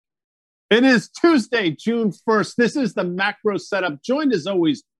It is Tuesday, June 1st. This is the macro setup, joined as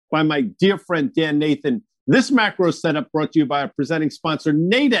always by my dear friend Dan Nathan. This macro setup brought to you by our presenting sponsor,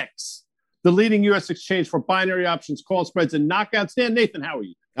 Nadex, the leading U.S. exchange for binary options, call spreads, and knockouts. Dan Nathan, how are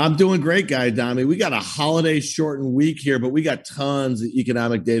you? I'm doing great, Guy Adami. We got a holiday shortened week here, but we got tons of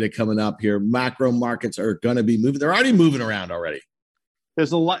economic data coming up here. Macro markets are going to be moving. They're already moving around already.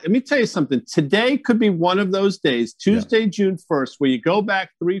 There's a lot. Let me tell you something. Today could be one of those days, Tuesday, June 1st, where you go back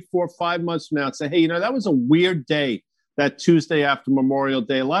 3, 4, 5 months from now and say, hey, that was a weird day, that Tuesday after Memorial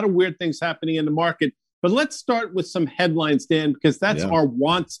Day. A lot of weird things happening in the market. But let's start with some headlines, Dan, because that's our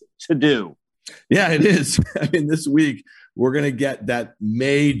want to do. Yeah, it is. I mean, this week, we're going to get that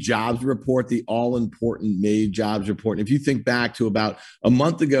May jobs report, the all-important May jobs report. And if you think back to about a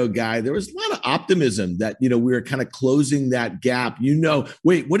month ago, Guy, there was a lot of optimism that, we were kind of closing that gap.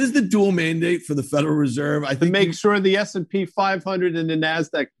 Wait, what is the dual mandate for the Federal Reserve? To make sure the S&P 500 and the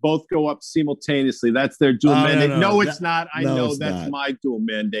NASDAQ both go up simultaneously. That's their dual mandate. No, it's not. I know that's my dual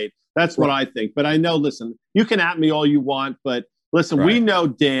mandate. That's what I think. But I know, listen, you can at me all you want, but listen, we know,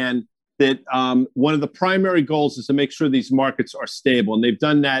 Dan, that one of the primary goals is to make sure these markets are stable, and they've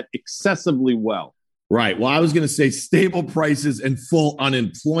done that excessively well. Right. Well, I was going to say stable prices and full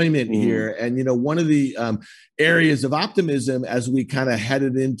unemployment here. And, one of the areas of optimism as we kind of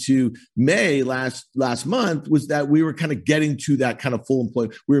headed into May last month was that we were kind of getting to that kind of full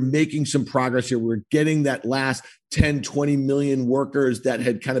employment. We were making some progress here. We were getting that last 10, 20 million workers that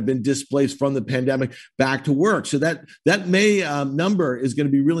had kind of been displaced from the pandemic back to work. So that May number is going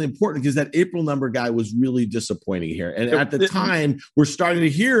to be really important because that April number, Guy, was really disappointing here. And at the time, we're starting to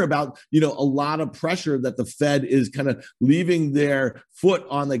hear about, a lot of pressure that the Fed is kind of leaving their foot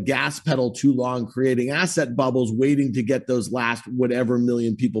on the gas pedal too long, creating asset bubbles, waiting to get those last whatever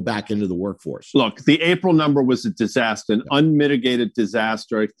million people back into the workforce. Look, the April number was a disaster, an unmitigated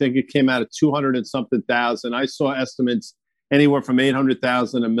disaster. I think it came out at 200 and something thousand. I saw estimates anywhere from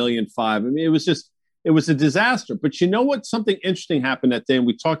 800,000 to 1.5 million. I mean, it was a disaster. But you know what? Something interesting happened that day, and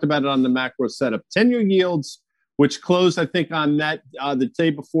we talked about it on the macro setup. 10-year yields, which closed, I think, on that the day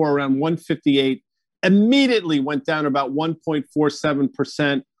before around 158, immediately went down about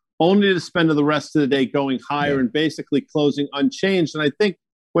 1.47%, only to spend the rest of the day going higher and basically closing unchanged. And I think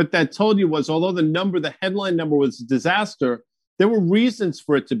what that told you was, although the headline number was a disaster, there were reasons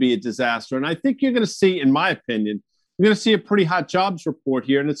for it to be a disaster. And I think you're going to see, in my opinion, you're going to see a pretty hot jobs report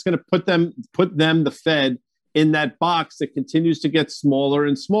here, and it's going to put them, the Fed, in that box that continues to get smaller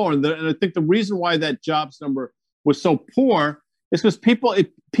and smaller. And I think the reason why that jobs number was so poor is because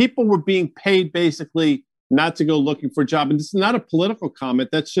people were being paid basically not to go looking for a job. And this is not a political comment.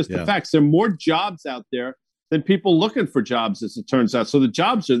 That's just the facts. There are more jobs out there than people looking for jobs, as it turns out. So the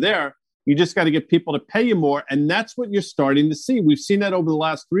jobs are there. You just got to get people to pay you more. And that's what you're starting to see. We've seen that over the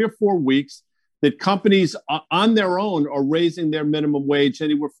last 3 or 4 weeks, that companies on their own are raising their minimum wage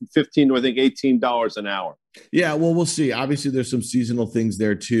anywhere from $15 to, I think, $18 an hour. Yeah, well, we'll see. Obviously, there's some seasonal things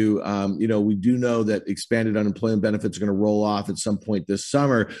there, too. We do know that expanded unemployment benefits are going to roll off at some point this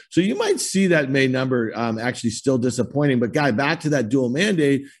summer. So you might see that May number actually still disappointing. But, Guy, back to that dual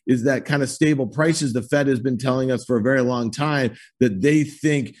mandate is that kind of stable prices. The Fed has been telling us for a very long time that they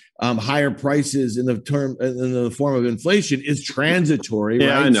think higher prices in the form of inflation is transitory.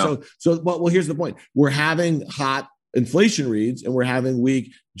 Yeah, right? I know. Well, here's the point. We're having hot inflation reads and we're having weak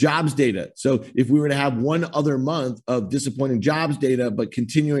jobs data. So if we were to have one other month of disappointing jobs data, but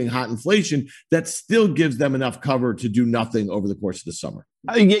continuing hot inflation, that still gives them enough cover to do nothing over the course of the summer.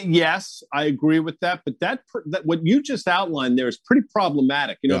 Yes, I agree with that. But that what you just outlined there is pretty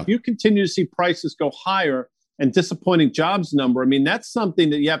problematic. If you continue to see prices go higher and disappointing jobs number, I mean, that's something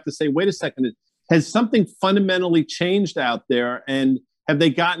that you have to say, wait a second, has something fundamentally changed out there? And have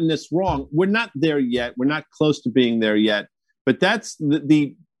they gotten this wrong? We're not there yet. We're not close to being there yet. But that's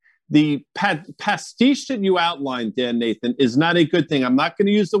the pastiche that you outlined, Dan Nathan, is not a good thing. I'm not going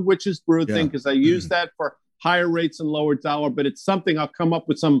to use the witch's brew thing because I use that for higher rates and lower dollar, but it's something I'll come up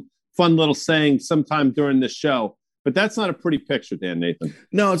with some fun little saying sometime during this show. But that's not a pretty picture, Dan Nathan.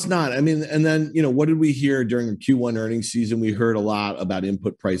 No, it's not. I mean, and then, what did we hear during the Q1 earnings season? We heard a lot about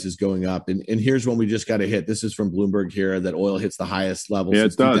input prices going up. And here's one we just got to hit. This is from Bloomberg here, that oil hits the highest level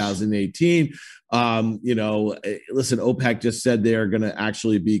since 2018. Listen, OPEC just said they are going to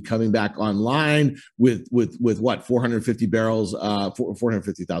actually be coming back online with what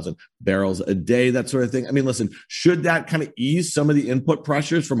 450,000 barrels a day, that sort of thing. I mean, listen, should that kind of ease some of the input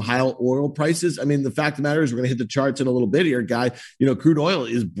pressures from high oil prices? I mean, the fact of the matter is, we're going to hit the charts in a little bit here, Guy. Crude oil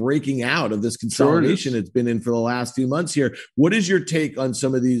is breaking out of this consolidation it's been in for the last few months here. What is your take on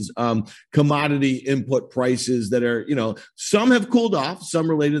some of these commodity input prices that are, some have cooled off, some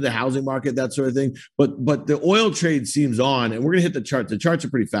related to the housing market, that sort of thing, but the oil trade seems on, and we're going to hit the charts. The charts are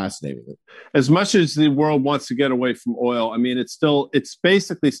pretty fascinating. As much as the world wants to get away from oil, I mean, it's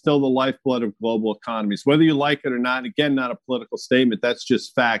basically still the lifeblood of global economies, whether you like it or not. Again, not a political statement. That's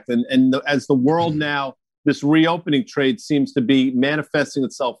just fact. As the world now, this reopening trade seems to be manifesting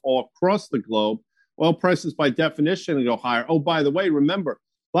itself all across the globe. Oil prices, by definition, go higher. Oh, by the way, remember,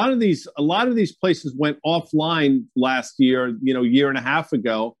 a lot of these places went offline last year, year and a half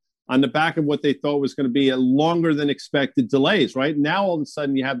ago, on the back of what they thought was going to be a longer than expected delays. Right now, all of a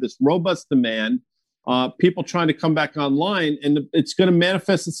sudden, you have this robust demand, people trying to come back online, and it's going to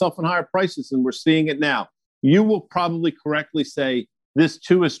manifest itself in higher prices, and we're seeing it now. You will probably correctly say this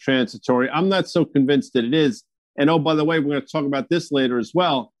too is transitory. I'm not so convinced that it is. And oh, by the way, we're going to talk about this later as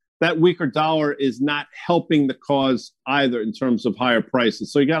well. That weaker dollar is not helping the cause either in terms of higher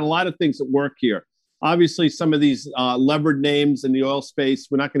prices. So you got a lot of things at work here. Obviously, some of these levered names in the oil space,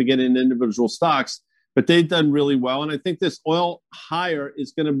 we're not going to get into individual stocks, but they've done really well. And I think this oil higher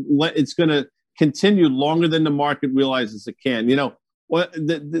is going to continue longer than the market realizes it can.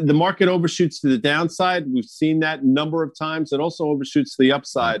 The market overshoots to the downside. We've seen that a number of times. It also overshoots to the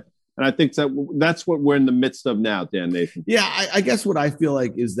upside. And I think that's what we're in the midst of now, Dan Nathan. Yeah, I guess what I feel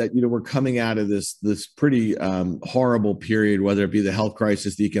like is that, we're coming out of this pretty horrible period, whether it be the health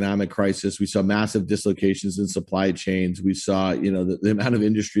crisis, the economic crisis. We saw massive dislocations in supply chains. We saw, the amount of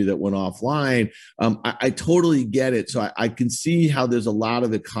industry that went offline. I totally get it. So I can see how there's a lot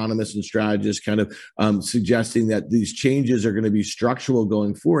of economists and strategists kind of suggesting that these changes are going to be structural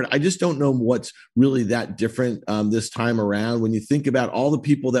going forward. I just don't know what's really that different this time around. When you think about all the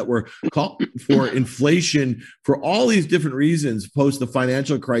people that were called for inflation for all these different reasons post the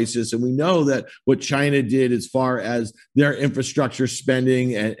financial crisis. And we know that what China did as far as their infrastructure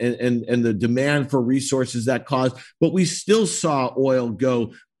spending and the demand for resources that caused, but we still saw oil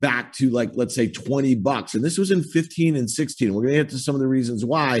go back to, like, let's say $20. And this was in 15 and 16. We're going to get to some of the reasons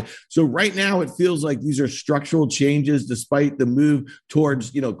why. So right now it feels like these are structural changes despite the move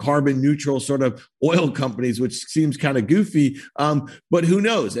towards, carbon neutral sort of oil companies, which seems kind of goofy. But who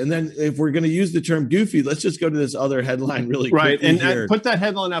knows? And then if we're going to use the term goofy, let's just go to this other headline really quickly. Right. And put that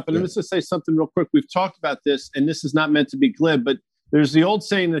headline up. And let me just say something real quick. We've talked about this, and this is not meant to be glib, but there's the old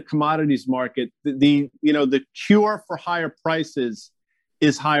saying in the commodities market, the cure for higher prices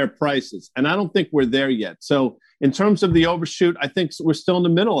is higher prices. And I don't think we're there yet. So in terms of the overshoot, I think we're still in the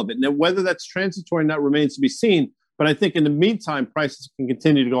middle of it. Now, whether that's transitory or not remains to be seen. But I think in the meantime, prices can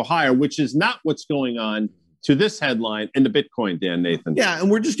continue to go higher, which is not what's going on to this headline in the Bitcoin, Dan Nathan. Yeah, and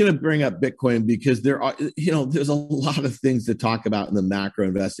we're just going to bring up Bitcoin because there are, there's a lot of things to talk about in the macro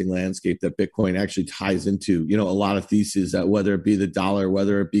investing landscape that Bitcoin actually ties into. A lot of theses that whether it be the dollar,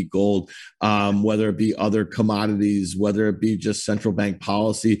 whether it be gold, whether it be other commodities, whether it be just central bank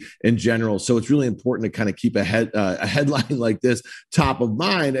policy in general. So it's really important to kind of keep a headline like this top of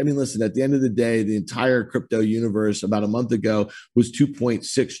mind. I mean, listen, at the end of the day, the entire crypto universe about a month ago was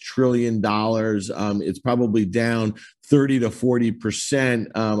 $2.6 trillion. It's probably down 30 to 40%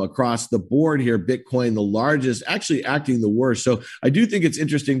 across the board here. Bitcoin, the largest, actually acting the worst. So I do think it's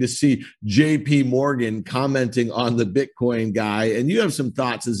interesting to see JP Morgan commenting on the Bitcoin guy. And you have some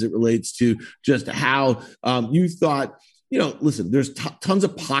thoughts as it relates to just how you thought, listen, there's tons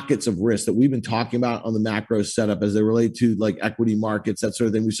of pockets of risk that we've been talking about on the macro setup as they relate to like equity markets, that sort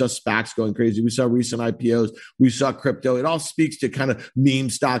of thing. We saw SPACs going crazy. We saw recent IPOs. We saw crypto. It all speaks to kind of meme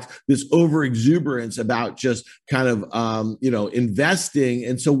stocks, this over exuberance about just kind of, investing.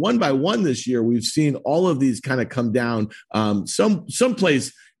 And so one by one this year, we've seen all of these kind of come down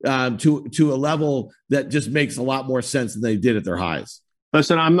someplace to a level that just makes a lot more sense than they did at their highs.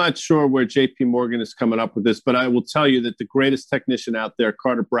 Listen, I'm not sure where JP Morgan is coming up with this, but I will tell you that the greatest technician out there,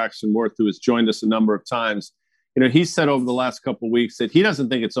 Carter Braxton Worth, who has joined us a number of times, he said over the last couple of weeks that he doesn't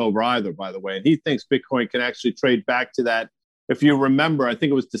think it's over either, by the way. And he thinks Bitcoin can actually trade back to that. If you remember, I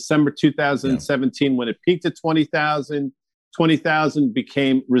think it was December 2017 when it peaked at 20,000. 20,000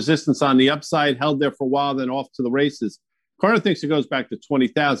 became resistance on the upside, held there for a while, then off to the races. Carter thinks it goes back to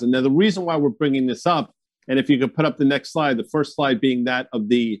 20,000. Now, the reason why we're bringing this up, and if you could put up the next slide, the first slide being that of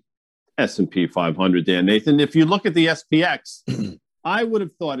the S&P 500, Dan Nathan. If you look at the SPX, I would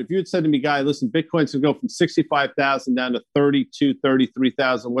have thought if you had said to me, Guy, listen, Bitcoin's going to go from 65,000 down to 32,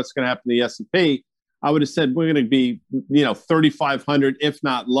 33,000. What's going to happen to the S&P? I would have said we're going to be, 3,500, if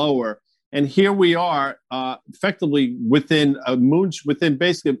not lower. And here we are, effectively within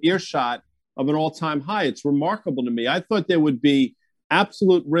basically earshot of an all-time high. It's remarkable to me. I thought there would be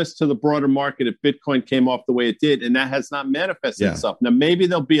absolute risk to the broader market if Bitcoin came off the way it did, and that has not manifested itself. Now, maybe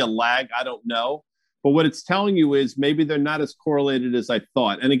there'll be a lag. I don't know. But what it's telling you is maybe they're not as correlated as I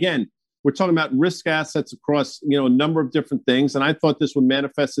thought. And again, we're talking about risk assets across, a number of different things. And I thought this would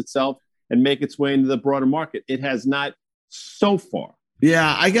manifest itself and make its way into the broader market. It has not so far.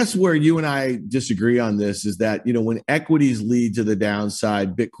 Yeah, I guess where you and I disagree on this is that, when equities lead to the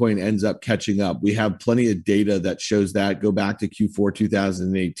downside, Bitcoin ends up catching up. We have plenty of data that shows that. Go back to Q4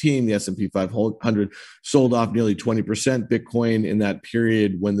 2018, the S&P 500 sold off nearly 20%. Bitcoin in that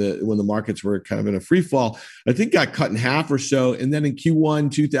period when the markets were kind of in a free fall, I think got cut in half or so. And then in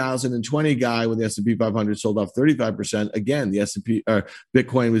Q1 2020, Guy, when the S&P 500 sold off 35%, again, the S&P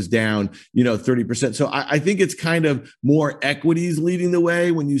Bitcoin was down, 30%. So I think it's kind of more equities leading the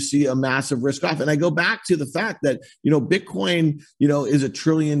way when you see a massive risk off. And I go back to the fact that, Bitcoin, is $1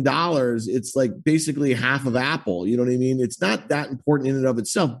 trillion. It's like basically half of Apple. You know what I mean? It's not that important in and of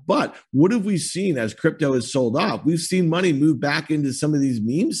itself. But what have we seen as crypto is sold off? We've seen money move back into some of these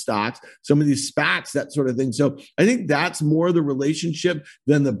meme stocks, some of these SPACs, that sort of thing. So I think that's more the relationship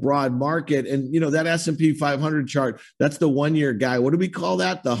than the broad market. And, that S&P 500 chart, that's the 1 year, Guy. What do we call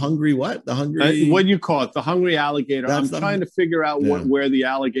that? The hungry what? The hungry... what do you call it? The hungry alligator. I'm trying to figure out where the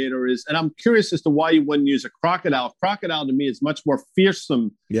alligator is. And I'm curious as to why you wouldn't use a crocodile. Crocodile to me is much more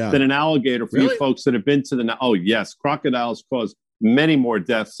fearsome than an alligator for you folks that have been to the... Oh, yes. Crocodiles cause many more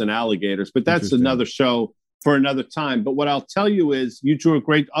deaths than alligators, but that's another show for another time. But what I'll tell you is you drew a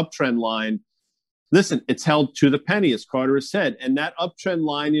great uptrend line. Listen, it's held to the penny, as Carter has said. And that uptrend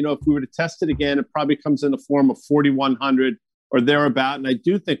line, if we were to test it again, it probably comes in the form of 4,100 or thereabout. And I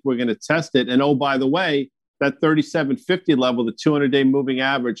do think we're going to test it. And oh, by the way, that 3750 level, the 200-day moving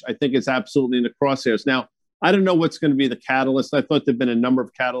average, I think is absolutely in the crosshairs. Now, I don't know what's going to be the catalyst. I thought there'd been a number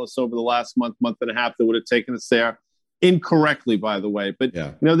of catalysts over the last month and a half that would have taken us there. Incorrectly, by the way. But,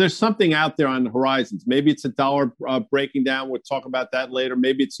 there's something out there on the horizons. Maybe it's a dollar breaking down. We'll talk about that later.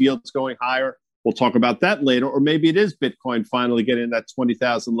 Maybe it's yields going higher. We'll talk about that later. Or maybe it is Bitcoin finally getting that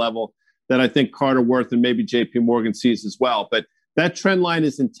 20,000 level that I think Carter Worth and maybe JP Morgan sees as well. But that trend line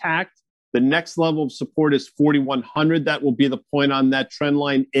is intact. The next level of support is 4,100. That will be the point on that trend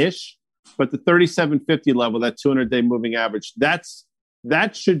line-ish. But the 3750 level, that 200-day moving average, that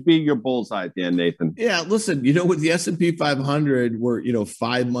should be your bullseye, Dan Nathan. Yeah, listen, with the S&P 500, we're,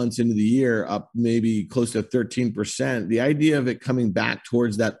 5 months into the year, up maybe close to 13%. The idea of it coming back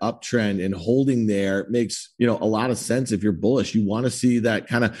towards that uptrend and holding there makes, a lot of sense if you're bullish. You want to see that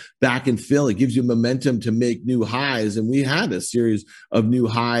kind of back and fill. It gives you momentum to make new highs. And we had a series of new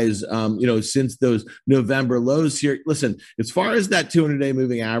highs, since those November lows here. Listen, as far as that 200-day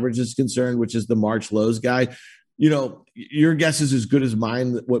moving average is concerned, which is the March lows, Guy, your guess is as good as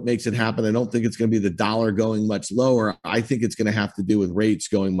mine. What makes it happen? I don't think it's going to be the dollar going much lower. I think it's going to have to do with rates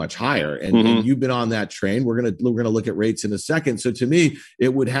going much higher. And you've been on that train. We're going to look at rates in a second. So to me,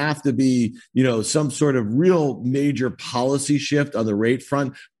 it would have to be, some sort of real major policy shift on the rate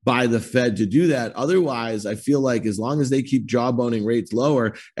front by the Fed to do that. Otherwise, I feel like as long as they keep jawboning rates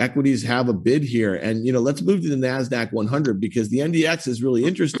lower, equities have a bid here. And, let's move to the NASDAQ 100 because the NDX is really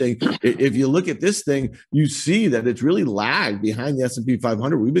interesting. If you look at this thing, you see that it's really lagged behind the S&P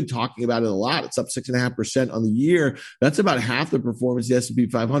 500. We've been talking about it a lot. It's up 6.5% on the year. That's about half the performance of the S&P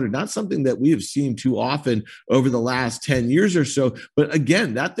 500. Not something that we have seen too often over the last 10 years or so. But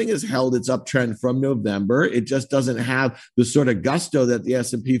again, that thing has held its uptrend from November. It just doesn't have the sort of gusto that the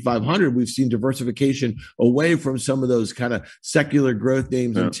S&P 500. We've seen diversification away from some of those kind of secular growth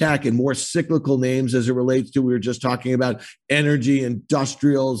names in tech and more cyclical names as it relates to, we were just talking about energy,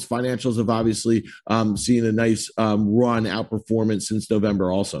 industrials, financials have obviously seen a nice run outperformance since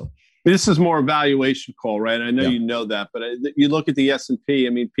November also. This is more a valuation call, right? I know you know that, but you look at the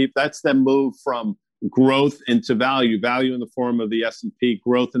S&P, that's the move from growth into value in the form of the S&P,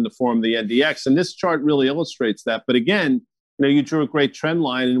 growth in the form of the NDX. And this chart really illustrates that. But again, you drew a great trend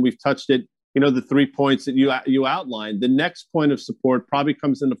line and we've touched it, the 3 points that you outlined. The next point of support probably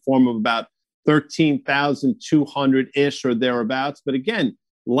comes in the form of about 13,200-ish or thereabouts. But again,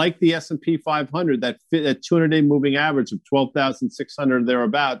 like the S&P 500, that 200-day moving average of 12,600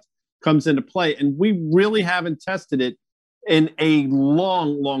 thereabouts comes into play. And we really haven't tested it in a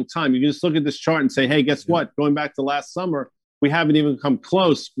long, long time. You can just look at this chart and say, hey, guess what? Going back to last summer, we haven't even come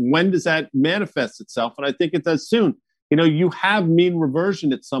close. When does that manifest itself? And I think it does soon. you have mean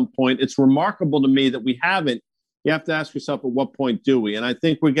reversion at some point. It's remarkable to me that we haven't. You have to ask yourself, at what point do we? And I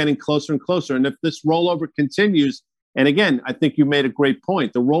think we're getting closer and closer. And if this rollover continues, and again, I think you made a great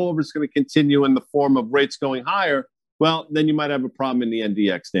point, the rollover is going to continue in the form of rates going higher. Well, then you might have a problem in the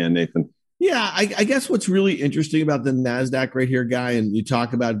NDX, Dan, Nathan. Yeah, I guess what's really interesting about the NASDAQ right here, Guy, and you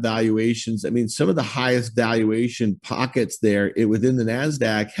talk about valuations. I mean, some of the highest valuation pockets there within the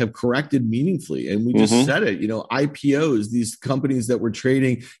NASDAQ have corrected meaningfully. And we just said it, IPOs, these companies that were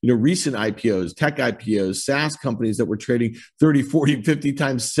trading, recent IPOs, tech IPOs, SaaS companies that were trading 30, 40, 50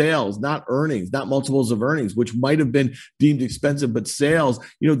 times sales, not earnings, not multiples of earnings, which might have been deemed expensive, but sales,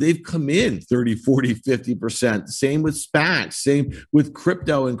 they've come in 30, 40, 50%. Same with SPACs, same with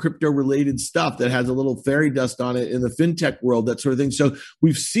crypto and crypto-related stuff that has a little fairy dust on it in the fintech world, that sort of thing. So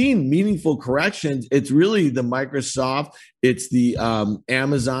we've seen meaningful corrections. It's really the Microsoft, it's the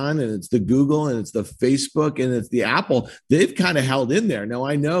Amazon, and it's the Google, and it's the Facebook, and it's the Apple. They've kind of held in there. Now,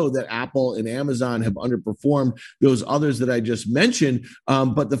 I know that Apple and Amazon have underperformed those others that I just mentioned.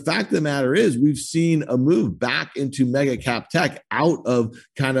 But the fact of the matter is we've seen a move back into mega cap tech out of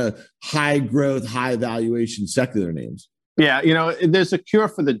kind of high growth, high valuation secular names. Yeah, there's a cure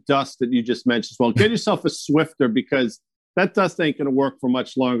for the dust that you just mentioned as well. Get yourself a Swifter, because that dust ain't going to work for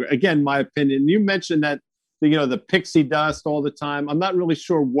much longer. Again, my opinion. You mentioned that, the pixie dust all the time. I'm not really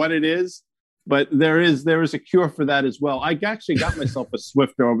sure what it is, but there is a cure for that as well. I actually got myself a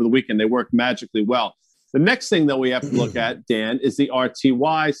Swifter over the weekend. They work magically well. The next thing that we have to look at, Dan, is the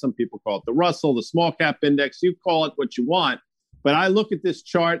RTY. Some people call it the Russell, the small cap index. You call it what you want. But I look at this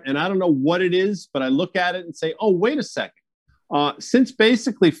chart, and I don't know what it is, but I look at it and say, oh, wait a second. Since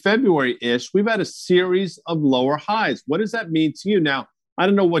basically February-ish, we've had a series of lower highs. What does that mean to you? Now, I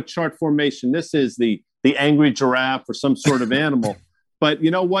don't know what chart formation this is, the angry giraffe or some sort of animal. But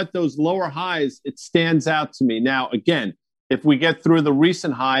you know what? Those lower highs, it stands out to me. Now, again, if we get through the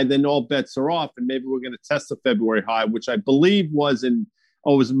recent high, then all bets are off, and maybe we're going to test the February high, which I believe was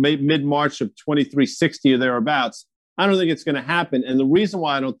mid-March of 2360 or thereabouts. I don't think it's going to happen. And the reason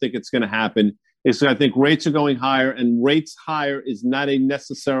why I don't think it's going to happen is I think rates are going higher, and rates higher is not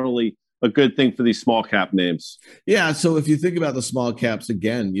necessarily a good thing for these small cap names. Yeah. So if you think about the small caps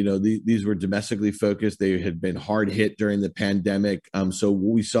again, these were domestically focused. They had been hard hit during the pandemic. So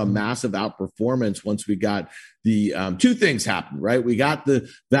we saw massive outperformance once we got the two things happened, right? We got the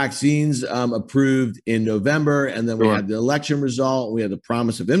vaccines approved in November, and then we had the election result. We had the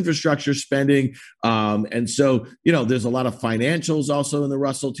promise of infrastructure spending. And so, there's a lot of financials also in the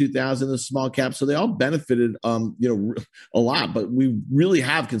Russell 2000, the small cap. So they all benefited, a lot, but we really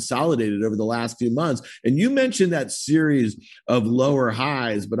have consolidated over the last few months. And you mentioned that series of lower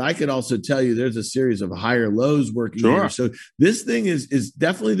highs, but I could also tell you there's a series of higher lows working here. So this thing is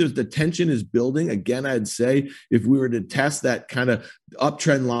definitely, the tension is building. Again, I'd say if we were to test that kind of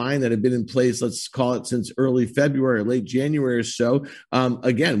uptrend line that had been in place, let's call it since early February or late January or so,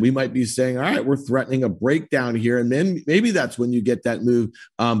 again, we might be saying, all right, we're threatening a breakdown here. And then maybe that's when you get that move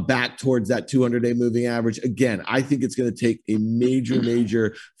back towards that 200-day moving average. Again, I think it's going to take a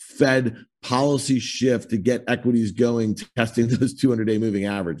major Fed policy shift to get equities going, testing those 200-day moving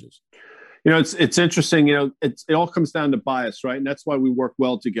averages. It's interesting. It all comes down to bias, right? And that's why we work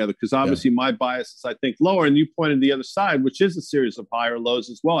well together, because obviously my bias is, I think, lower. And you pointed the other side, which is a series of higher lows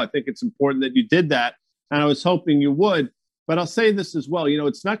as well. I think it's important that you did that, and I was hoping you would. But I'll say this as well.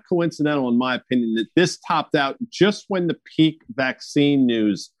 It's not coincidental, in my opinion, that this topped out just when the peak vaccine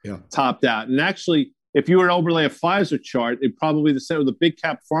news topped out. And actually, if you were to overlay a Pfizer chart, it probably the same with the big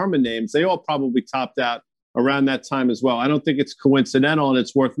cap pharma names. They all probably topped out around that time as well. I don't think it's coincidental, and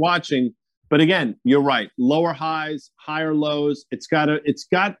it's worth watching. But again, you're right. Lower highs, higher lows. It's got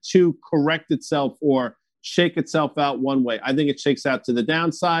to correct itself or shake itself out one way. I think it shakes out to the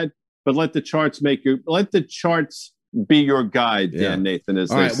downside. But let the charts be your guide, Dan, Nathan. As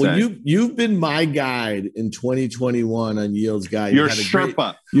all they right. say. Well, you've been my guide in 2021 on Yields Guy. You're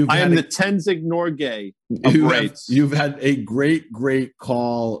Sherpa. I am the Tenzing Norgay of rates. You've had a great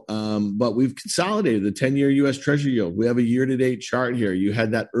call, but we've consolidated the 10-year U.S. Treasury yield. We have a year-to-date chart here. You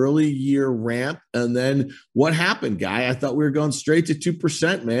had that early year ramp, and then what happened, Guy? I thought we were going straight to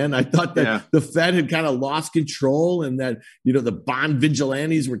 2%, man. I thought that the Fed had kind of lost control, and that the bond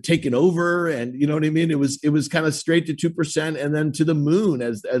vigilantes were taking over, and you know what I mean. It was kind of straight to 2%, and then to the moon,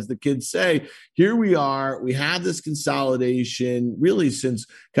 as the kids say. Here we are. We have this consolidation really since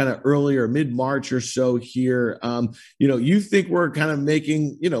kind of earlier mid-March or so here. You think we're kind of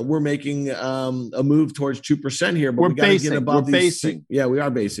making, we're making a move towards 2% here, but we got to get above these. Yeah, we are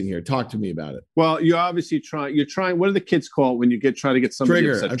basing here. Talk to me about it. Well, you're obviously you're trying, what do the kids call it when you try to get somebody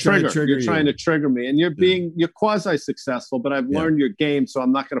upset? Trigger. You're trying to trigger me, and you're quasi-successful, but I've learned your game, so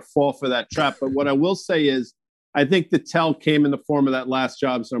I'm not going to fall for that trap. But what I will say is, I think the tell came in the form of that last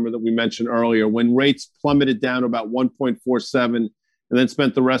jobs number that we mentioned earlier, when rates plummeted down to about 1.47 and then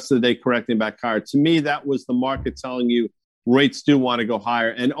spent the rest of the day correcting back higher. To me, that was the market telling you rates do want to go higher.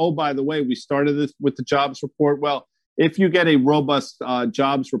 And oh, by the way, we started this with the jobs report. Well, if you get a robust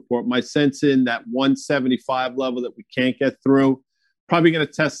jobs report, my sense in that 175 level that we can't get through, probably going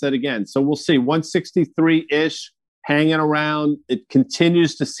to test that again. So we'll see. 163-ish hanging around. It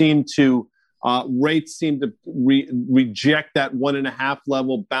continues to seem to rates seem to reject that 1.5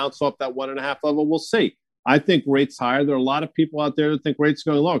 level, bounce off that 1.5 level. We'll see. I think rates higher. There are a lot of people out there that think rates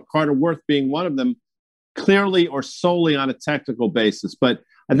going lower. Carter Worth being one of them, clearly or solely on a technical basis. But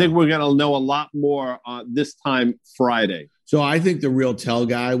I think we're going to know a lot more this time Friday. So I think the real tell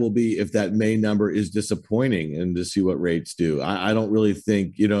guy will be if that May number is disappointing and to see what rates do. I don't really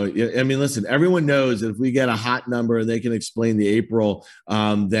think, listen, everyone knows that if we get a hot number and they can explain the April,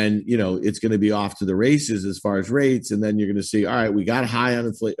 then, it's going to be off to the races as far as rates. And then you're going to see, all right, we got high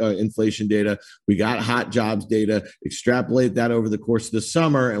on inflation data. We got hot jobs data. Extrapolate that over the course of the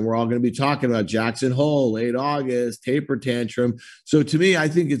summer. And we're all going to be talking about Jackson Hole, late August, taper tantrum. So to me, I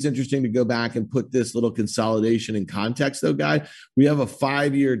think it's interesting to go back and put this little consolidation in context, though, guy. We have a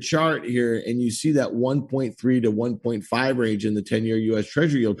 5-year chart here, and you see that 1.3 to 1.5 range in the 10-year U.S.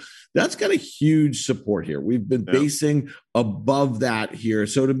 Treasury yield. That's got a huge support here. We've been basing above that here.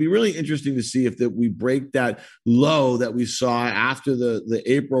 So it'll be really interesting to see if we break that low that we saw after the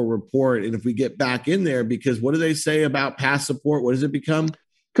April report, and if we get back in there, because what do they say about past support? What does it become?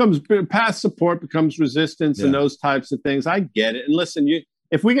 Past support becomes resistance and those types of things. I get it. And listen,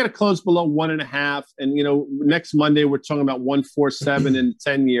 if we get a close below 1.5, and next Monday we're talking about 147 in the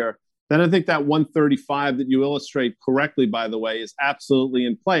 10-year, then I think that 135 that you illustrate correctly, by the way, is absolutely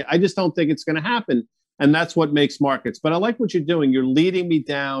in play. I just don't think it's going to happen, and that's what makes markets. But I like what you're doing. You're leading me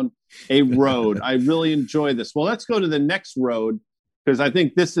down a road. I really enjoy this. Well, let's go to the next road, because I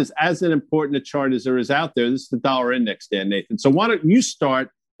think this is as an important a chart as there is out there. This is the dollar index, Dan Nathan. So why don't you start?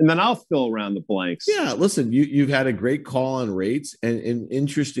 And then I'll fill around the blanks. Yeah, listen, you've had a great call on rates. And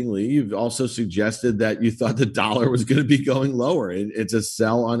interestingly, you've also suggested that you thought the dollar was going to be going lower. It's a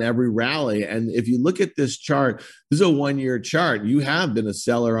sell on every rally. And if you look at this chart, this is a 1-year chart. You have been a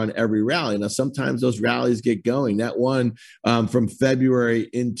seller on every rally. Now, sometimes those rallies get going. That one from February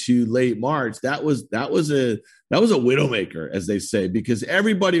into late March, that was a widowmaker, as they say, because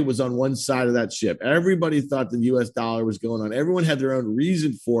everybody was on one side of that ship. Everybody thought the U.S. dollar was going on. Everyone had their own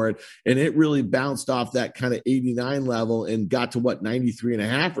reason for it, and it really bounced off that kind of 89 level and got to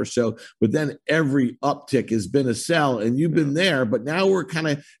 93.5 or so. But then every uptick has been a sell, and you've been there. But now we're kind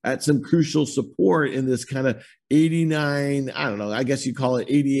of at some crucial support in this kind of 89, I don't know, I guess you call it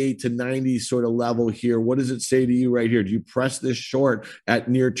 88 to 90 sort of level here. What does it say to you right here? Do you press this short at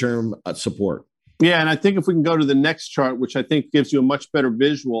near-term support? Yeah, and I think if we can go to the next chart, which I think gives you a much better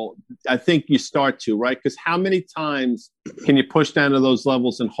visual, I think you start to, right? Because how many times can you push down to those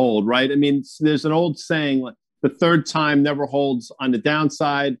levels and hold, right? I mean, there's an old saying, like, the third time never holds on the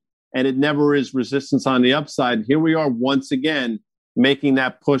downside, and it never is resistance on the upside. Here we are once again making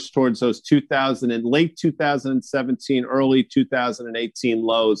that push towards those late 2017, early 2018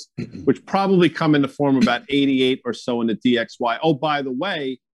 lows, which probably come in the form of about 88 or so in the DXY. Oh, by the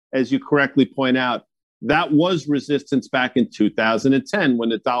way, as you correctly point out, that was resistance back in 2010 when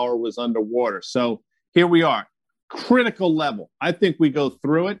the dollar was underwater. So here we are, critical level. I think we go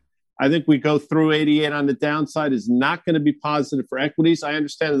through it. I think we go through 88 on the downside is not going to be positive for equities. I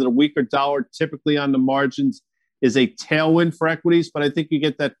understand that a weaker dollar typically on the margins is a tailwind for equities, but I think you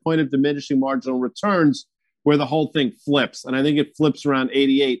get that point of diminishing marginal returns where the whole thing flips. And I think it flips around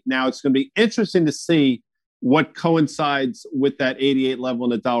 88. Now, it's going to be interesting to see what coincides with that 88 level in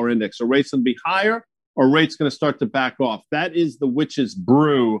the dollar index. Are rates going to be higher, or rates going to start to back off? That is the witch's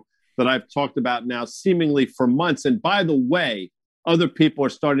brew that I've talked about now seemingly for months. And by the way, other people are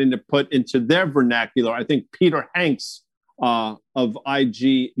starting to put into their vernacular. I think Peter Hanks of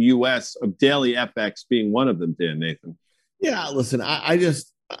IG US, of Daily FX, being one of them, Dan Nathan. Yeah, listen, I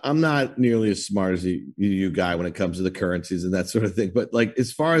just I'm not nearly as smart as you guy when it comes to the currencies and that sort of thing. But like,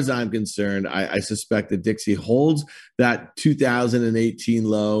 as far as I'm concerned, I suspect that Dixie holds that 2018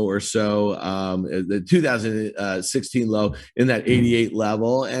 low or so, the 2016 low in that 88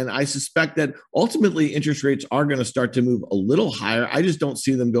 level. And I suspect that ultimately interest rates are going to start to move a little higher. I just don't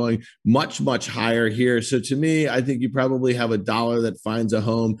see them going much, much higher here. So to me, I think you probably have a dollar that finds a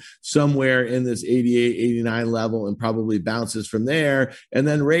home somewhere in this 88, 89 level and probably bounces from there. And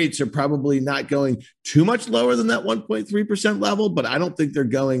then rates are probably not going too much lower than that 1.3% level, but I don't think they're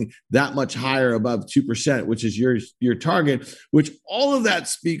going that much higher above 2%, which is your target, which all of that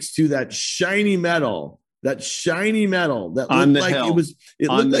speaks to that shiny metal that looked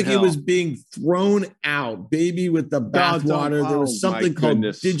like it was being thrown out, baby, with the bathwater. There was something called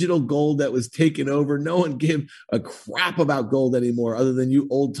digital gold that was taken over. No one gave a crap about gold anymore other than you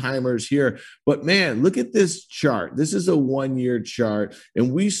old timers here. But man, look at this chart. This is a 1-year chart.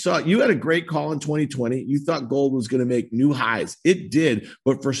 And we saw, you had a great call in 2020. You thought gold was going to make new highs. It did.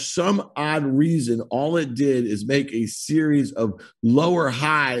 But for some odd reason, all it did is make a series of lower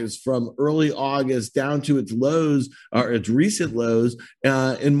highs from early August down to its lows, or its recent lows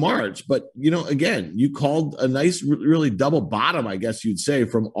in March. But, again, you called a nice, really double bottom, I guess you'd say,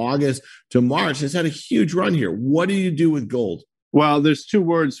 from August to March. It's had a huge run here. What do you do with gold? Well, there's two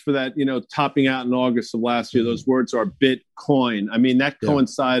words for that, topping out in August of last year. Those words are Bitcoin. I mean, that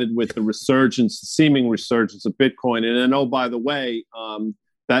coincided with the seeming resurgence of Bitcoin. And then, oh, by the way,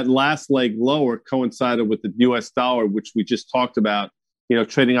 that last leg lower coincided with the US dollar, which we just talked about,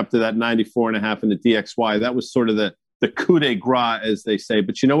 trading up to that 94.5 in the DXY. That was sort of the coup de grace, as they say.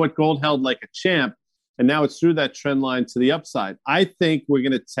 But you know what? Gold held like a champ, and now it's through that trend line to the upside. I think we're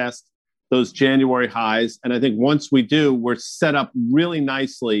going to test those January highs, and I think once we do, we're set up really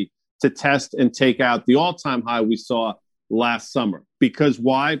nicely to test and take out the all-time high we saw last summer. Because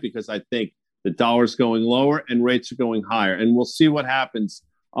why? Because I think the dollar's going lower and rates are going higher. And we'll see what happens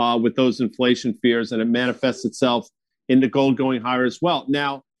with those inflation fears, and it manifests itself into gold going higher as well.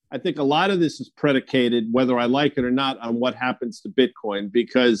 Now, I think a lot of this is predicated, whether I like it or not, on what happens to Bitcoin,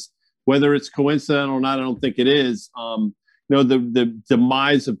 because whether it's coincidental or not, I don't think it is. The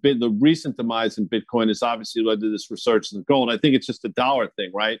demise of the recent demise in Bitcoin has obviously led to this resurgence of gold. I think it's just a dollar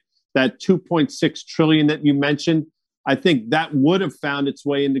thing, right? That 2.6 trillion that you mentioned, I think that would have found its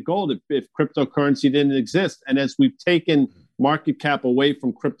way into gold if cryptocurrency didn't exist. And as we've taken market cap away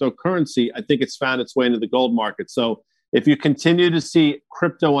from cryptocurrency, I think it's found its way into the gold market. So if you continue to see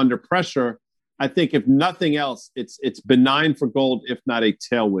crypto under pressure, I think if nothing else, it's benign for gold, if not a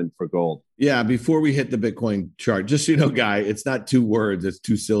tailwind for gold. Yeah, before we hit the Bitcoin chart, just so you know, Guy, it's not 2 words, it's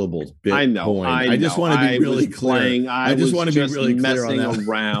 2 syllables. Bitcoin. I know. I just want to be really clear. I just want to be really clear on that.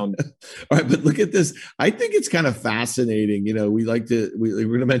 Around. All right, but look at this. I think it's kind of fascinating. We're going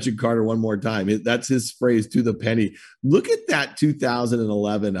to mention Carter one more time. That's his phrase, to the penny. Look at that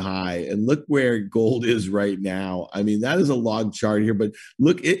 2011 high and look where gold is right now. I mean, that is a log chart here, but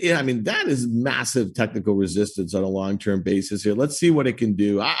look, that is massive technical resistance on a long-term basis here. Let's see what it can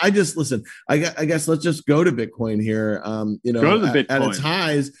do. I guess let's just go to Bitcoin here. Go to the Bitcoin. At its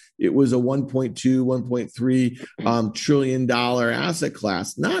highs, it was a 1.2, 1.3 trillion dollar asset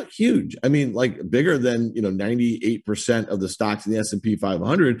class. Not huge. I mean, like bigger than 98% of the stocks in the S&P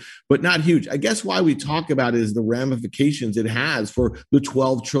 500, but not huge. I guess why we talk about it is the ramifications it has for the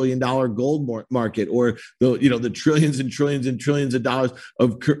 $12 trillion gold market, or the trillions and trillions and trillions of dollars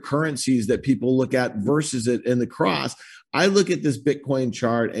of currencies that people look at versus it in the cross. I look at this Bitcoin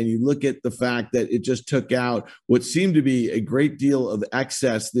chart and you look at the fact that it just took out what seemed to be a great deal of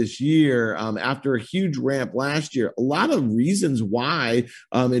excess this year after a huge ramp last year. A lot of reasons why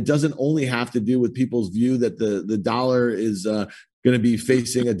it doesn't only have to do with people's view that the dollar is going to be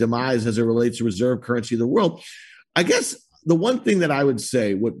facing a demise as it relates to reserve currency of the world. I guess the one thing that I would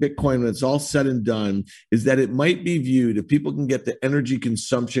say, what Bitcoin, when it's all said and done, is that it might be viewed, if people can get the energy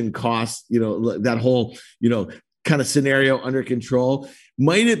consumption costs, that whole, kind of scenario under control,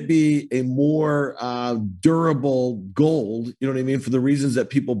 might it be a more durable gold, for the reasons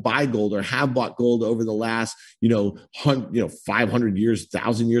that people buy gold or have bought gold over the last, 500 years,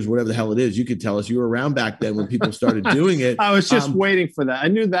 1,000 years, whatever the hell it is. You could tell us, you were around back then when people started doing it. I was just waiting for that. I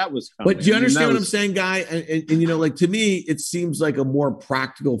knew that was coming. But do you understand what I'm saying, Guy? And to me, it seems like a more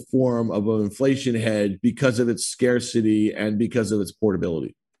practical form of an inflation hedge because of its scarcity and because of its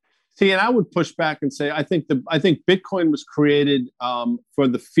portability. See, and I would push back and say I think Bitcoin was created for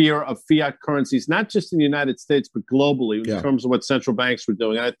the fear of fiat currencies, not just in the United States but globally in terms of what central banks were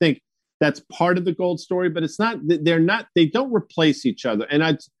doing. And I think that's part of the gold story, but it's not. They don't replace each other. And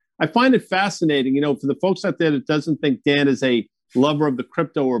I find it fascinating, for the folks out there that doesn't think Dan is a lover of the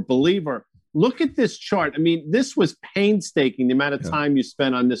crypto or believer, look at this chart. I mean, this was painstaking, the amount of time you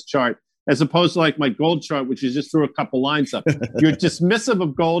spent on this chart, as opposed to like my gold chart, which is just threw a couple lines up. You're dismissive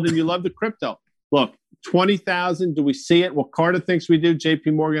of gold and you love the crypto. Look, 20,000, do we see it? Well, Carter thinks we do.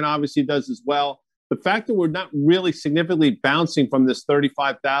 JP Morgan obviously does as well. The fact that we're not really significantly bouncing from this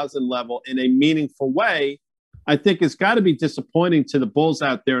 35,000 level in a meaningful way, I think has got to be disappointing to the bulls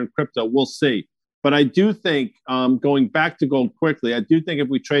out there in crypto. We'll see. But I do think, going back to gold quickly, I do think if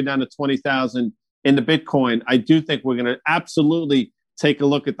we trade down to 20,000 in the Bitcoin, I do think we're going to absolutely take a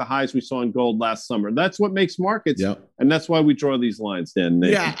look at the highs we saw in gold last summer. That's what makes markets, and that's why we draw these lines, Dan.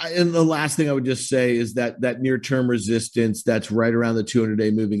 Yeah, and the last thing I would just say is that near-term resistance, that's right around the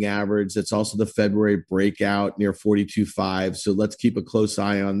 200-day moving average. That's also the February breakout near 42.5. So let's keep a close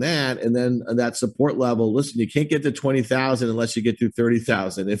eye on that. And then that support level, listen, you can't get to 20,000 unless you get to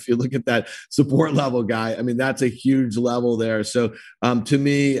 30,000. If you look at that support level, guy, I mean, that's a huge level there. So to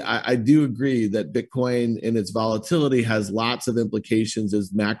me, I do agree that Bitcoin in its volatility has lots of implications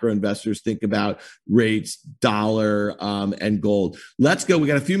as macro investors think about rates, dollar, and gold. Let's go. We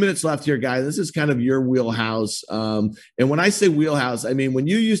got a few minutes left here, guys. This is kind of your wheelhouse. And when I say wheelhouse, I mean, when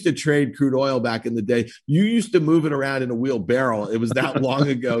you used to trade crude oil back in the day, you used to move it around in a wheelbarrow. It was that long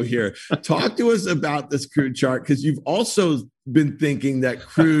ago here. Talk to us about this crude chart, because you've also been thinking that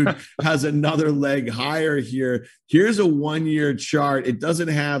crude has another leg higher here. Here's a 1-year chart. It doesn't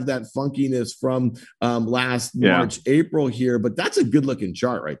have that funkiness from last March, April here, but that's a good looking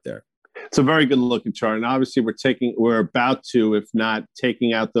chart right there. It's a very good looking chart. And obviously we're about to, if not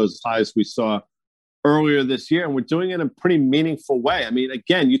taking out those highs we saw earlier this year. And we're doing it in a pretty meaningful way. I mean,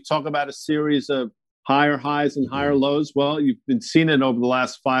 again, you talk about a series of higher highs and higher lows. Well, you've been seeing it over the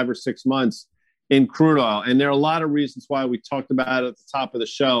last 5 or 6 months in crude oil. And there are a lot of reasons why we talked about it at the top of the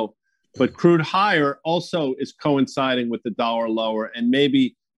show. But crude higher also is coinciding with the dollar lower and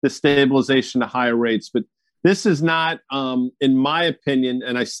maybe the stabilization to higher rates. But this is not, in my opinion,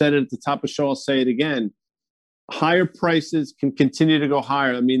 and I said it at the top of the show, I'll say it again, higher prices can continue to go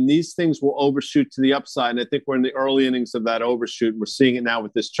higher. I mean, these things will overshoot to the upside. And I think we're in the early innings of that overshoot. We're seeing it now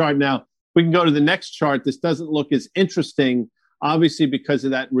with this chart. Now, we can go to the next chart. This doesn't look as interesting, obviously, because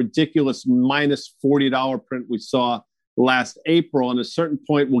of that ridiculous minus $40 print we saw last April. And at a certain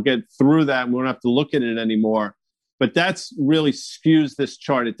point, we'll get through that and we don't have to look at it anymore. But that's really skews this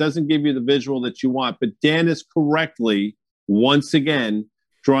chart. It doesn't give you the visual that you want. But Dan is correctly, once again,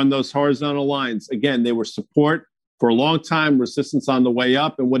 drawing those horizontal lines. Again, they were support for a long time, resistance on the way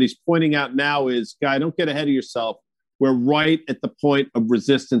up. And what he's pointing out now is, guy, don't get ahead of yourself. We're right at the point of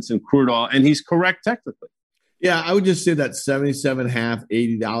resistance in crude oil. And he's correct technically. Yeah, I would just say that $77.5,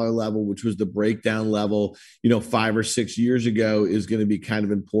 $80 level, which was the breakdown level, 5 or 6 years ago, is going to be kind of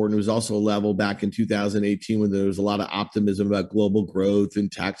important. It was also a level back in 2018 when there was a lot of optimism about global growth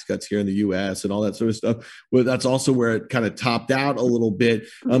and tax cuts here in the U.S. and all that sort of stuff. Well, that's also where it kind of topped out a little bit.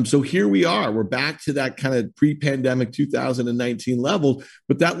 So here we are. We're back to that kind of pre-pandemic 2019 level,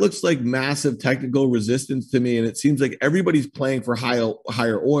 but that looks like massive technical resistance to me. And it seems like everybody's playing for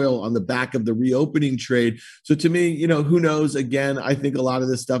higher oil on the back of the reopening trade. So to me, who knows? Again, I think a lot of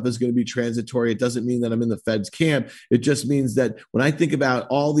this stuff is going to be transitory. It doesn't mean that I'm in the Fed's camp. It just means that when I think about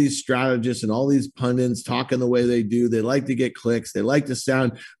all these strategists and all these pundits talking the way they do, they like to get clicks. They like to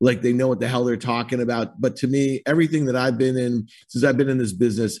sound like they know what the hell they're talking about. But to me, everything that I've been in since I've been in this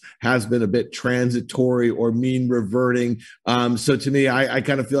business has been a bit transitory or mean reverting. So to me, I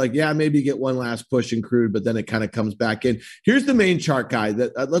kind of feel like, maybe get one last push in crude, but then it kind of comes back in. Here's the main chart, guy.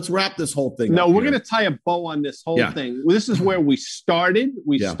 Let's wrap this whole thing up. No, we're going to tie a bow on this whole thing. This is where we started.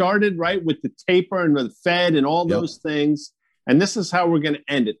 We started right with the taper and the Fed and all those things. And this is how we're going to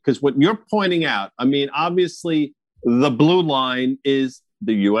end it. Because what you're pointing out, I mean, obviously the blue line is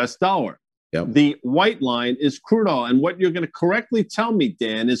the US dollar. The white line is crude oil. And what you're going to correctly tell me,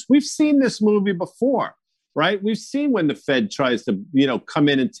 Dan, is we've seen this movie before, right? We've seen when the Fed tries to, come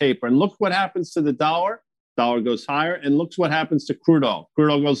in and taper. And look what happens to the dollar. Dollar goes higher. And look what happens to crude oil.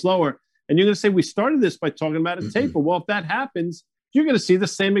 Crude oil goes lower. And you're going to say, we started this by talking about a taper. Well, if that happens, you're going to see the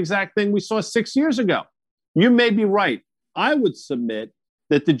same exact thing we saw 6 years ago. You may be right. I would submit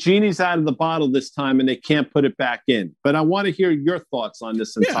that the genie's out of the bottle this time and they can't put it back in. But I want to hear your thoughts on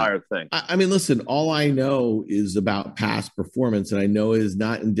this entire thing. I mean, listen, all I know is about past performance, and I know it is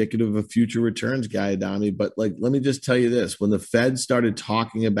not indicative of future returns, Guy Adami. But let me just tell you this. When the Fed started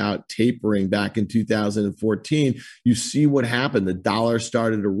talking about tapering back in 2014, you see what happened. The dollar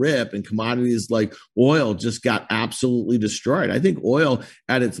started to rip and commodities like oil just got absolutely destroyed. I think oil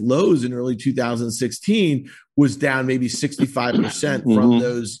at its lows in early 2016 was down maybe 65% from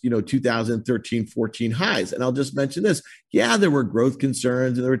those, 2013, 14 highs. And I'll just mention this. Yeah, there were growth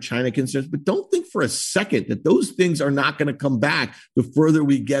concerns and there were China concerns, but don't think for a second that those things are not going to come back the further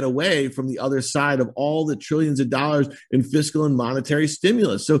we get away from the other side of all the trillions of dollars in fiscal and monetary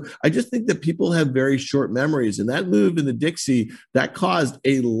stimulus. So I just think that people have very short memories, and that move in the Dixie, that caused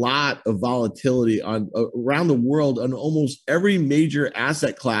a lot of volatility around the world on almost every major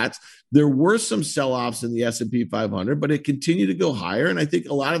asset class. There were some sell-offs in the S&P 500, but it continued to go higher. And I think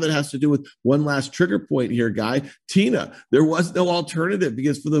a lot of it has to do with one last trigger point here, Guy. Tina, there was no alternative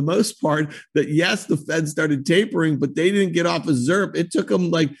because for the most part, that yes, the Fed started tapering, but they didn't get off a ZERP. It took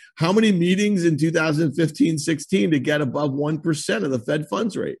them like how many meetings in 2015, 16 to get above 1% of the Fed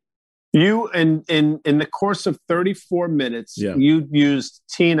funds rate? You, in the course of 34 minutes, you used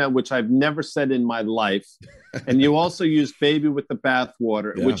Tina, which I've never said in my life. And you also used baby with the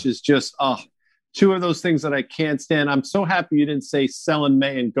bathwater, which is just, two of those things that I can't stand. I'm so happy you didn't say sell in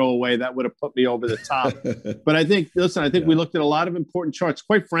May and go away. That would have put me over the top. But I think we looked at a lot of important charts.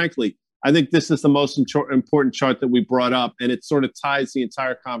 Quite frankly, I think this is the most important chart that we brought up. And it sort of ties the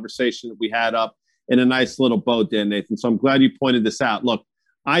entire conversation that we had up in a nice little bow, Dan Nathan. So I'm glad you pointed this out. Look,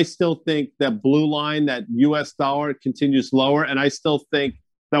 I still think that blue line, that U.S. dollar continues lower, and I still think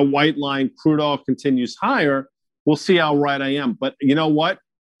that white line, crude oil, continues higher. We'll see how right I am. But you know what?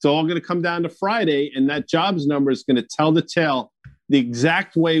 It's all going to come down to Friday, and that jobs number is going to tell the tale the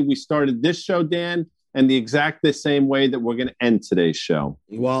exact way we started this show, Dan, and the same way that we're going to end today's show.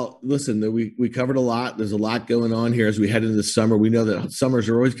 Well, listen, we covered a lot. There's a lot going on here as we head into the summer. We know that summers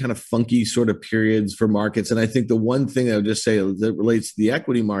are always kind of funky sort of periods for markets. And I think the one thing I would just say that relates to the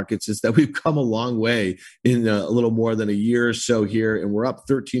equity markets is that we've come a long way in a little more than a year or so here, and we're up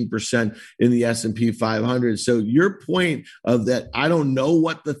 13% in the S&P 500. So your point of that, I don't know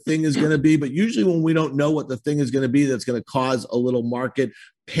what the thing is going to be, but usually when we don't know what the thing is going to be, that's going to cause a little market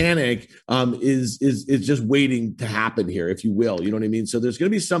panic is just waiting to happen here, if you will. You know what I mean? So there's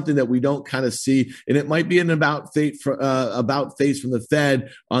going to be something that we don't kind of see, and it might be an about face from the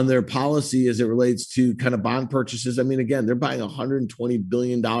Fed on their policy as it relates to kind of bond purchases. I mean, again, they're buying $120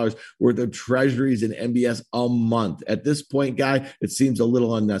 billion worth of treasuries and MBS a month. At this point, Guy, it seems a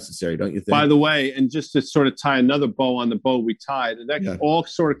little unnecessary, don't you think? By the way, and just to sort of tie another bow on the bow we tied, that all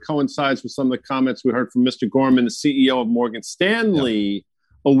sort of coincides with some of the comments we heard from Mr. Gorman, the CEO of Morgan Stanley,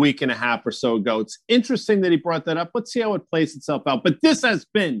 a week and a half or so ago. It's interesting that he brought that up. Let's see how it plays itself out. But this has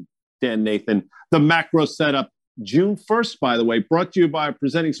been, Dan Nathan, the macro setup. June 1st, by the way, brought to you by our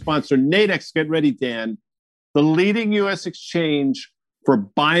presenting sponsor, Nadex. Get ready, Dan. The leading U.S. exchange for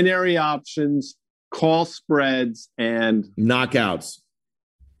binary options, call spreads, and knockouts.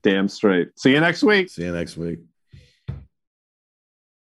 Damn straight. See you next week. See you next week.